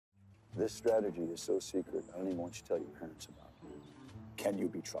This strategy is so secret, I don't even want you to tell your parents about it. Can you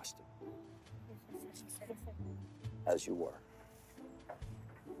be trusted? As you were.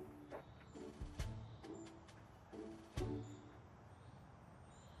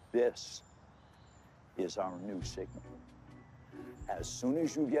 This is our new signal. As soon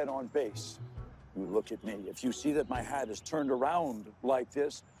as you get on base, you look at me. If you see that my hat is turned around like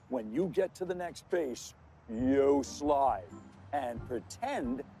this, when you get to the next base, you slide and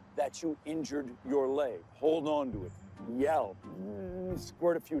pretend that you injured your leg. Hold on to it, yell,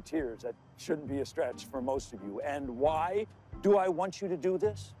 squirt a few tears. That shouldn't be a stretch for most of you. And why do I want you to do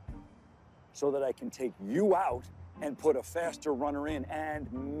this? So that I can take you out and put a faster runner in and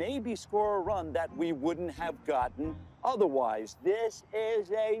maybe score a run that we wouldn't have gotten otherwise. This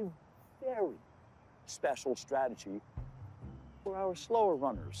is a very special strategy for our slower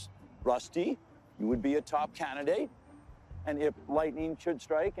runners. Rusty, you would be a top candidate. And if lightning should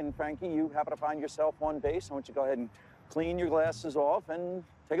strike and Frankie, you happen to find yourself on base, I want you to go ahead and clean your glasses off and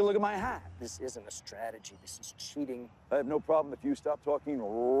take a look at my hat. This isn't a strategy. This is cheating. I have no problem if you stop talking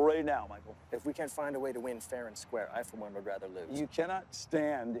right now, Michael. If we can't find a way to win fair and square, I, for one, would rather lose. You cannot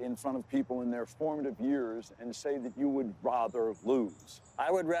stand in front of people in their formative years and say that you would rather lose.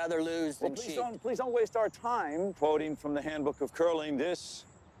 I would rather lose than please cheat. Please don't waste our time quoting from the Handbook of Curling. This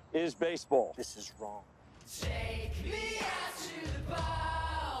is baseball. This is wrong. Take me out to the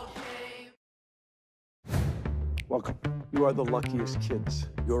ball game. Welcome. You are the luckiest kids.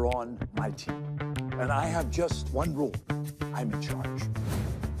 You're on my team. And I have just one rule. I'm in charge.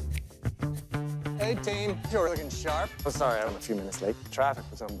 Hey, team. You're looking sharp. Oh, sorry, I'm a few minutes late. Traffic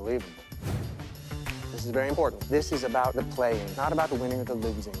was unbelievable. This is very important. This is about the playing, not about the winning or the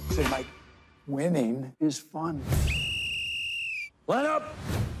losing. Say, Mike, winning is fun. Line up!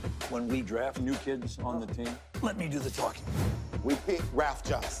 When we draft new kids on the team, let me do the talking. We picked Ralph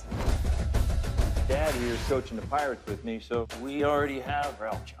Johnson. Dad here is coaching the Pirates with me, so we already have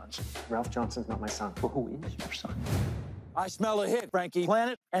Ralph Johnson. Ralph Johnson's not my son. Well, who is your son? I smell a hit, Frankie.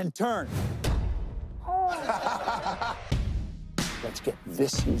 Plant it and turn. Let's get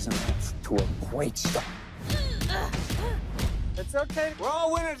this season off to a great start. It's okay. We're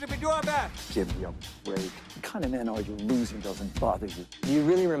all winners if we do our best. Give me a break. What kind of man are you? Losing doesn't bother you. Do you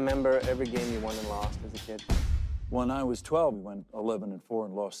really remember every game you won and lost as a kid? When I was 12, we went 11-4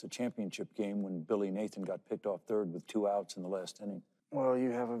 and lost the championship game when Billy Nathan got picked off third with 2 outs in the last inning. Well,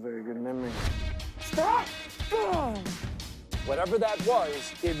 you have a very good memory. Stop! Whatever that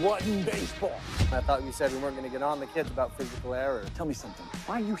was, it wasn't baseball. I thought you said we weren't going to get on the kids about physical error. Tell me something.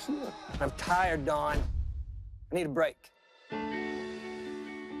 Why are you here? I'm tired, Don. I need a break.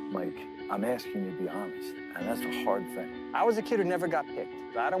 Mike, I'm asking you to be honest, and that's a hard thing. I was a kid who never got picked.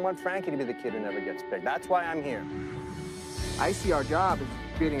 I don't want Frankie to be the kid who never gets picked. That's why I'm here. I see our job as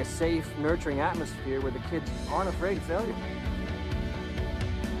creating a safe, nurturing atmosphere where the kids aren't afraid of failure.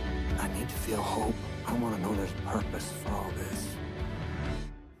 I need to feel hope. I want to know there's purpose for all this.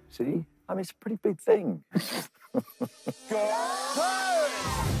 See? I mean, it's a pretty big thing.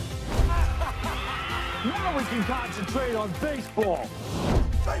 Now we can concentrate on baseball.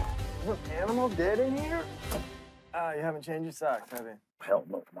 Is an animal dead in here? You haven't changed your socks, have you? Hell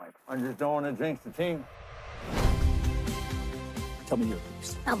no, Mike. I just don't want to jinx the team. Tell me you're a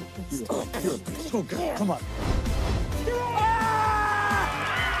beast. I'm a beast. You're a beast. Oh, God. Come on.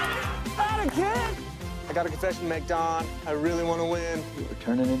 Not again! I got a confession to make, Don. I really want to win. You're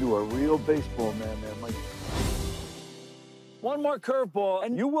turning into a real baseball man there, Mike. One more curveball,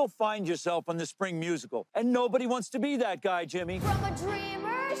 and you will find yourself on the spring musical. And nobody wants to be that guy, Jimmy. From a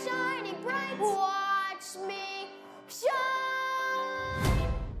dreamer shining bright.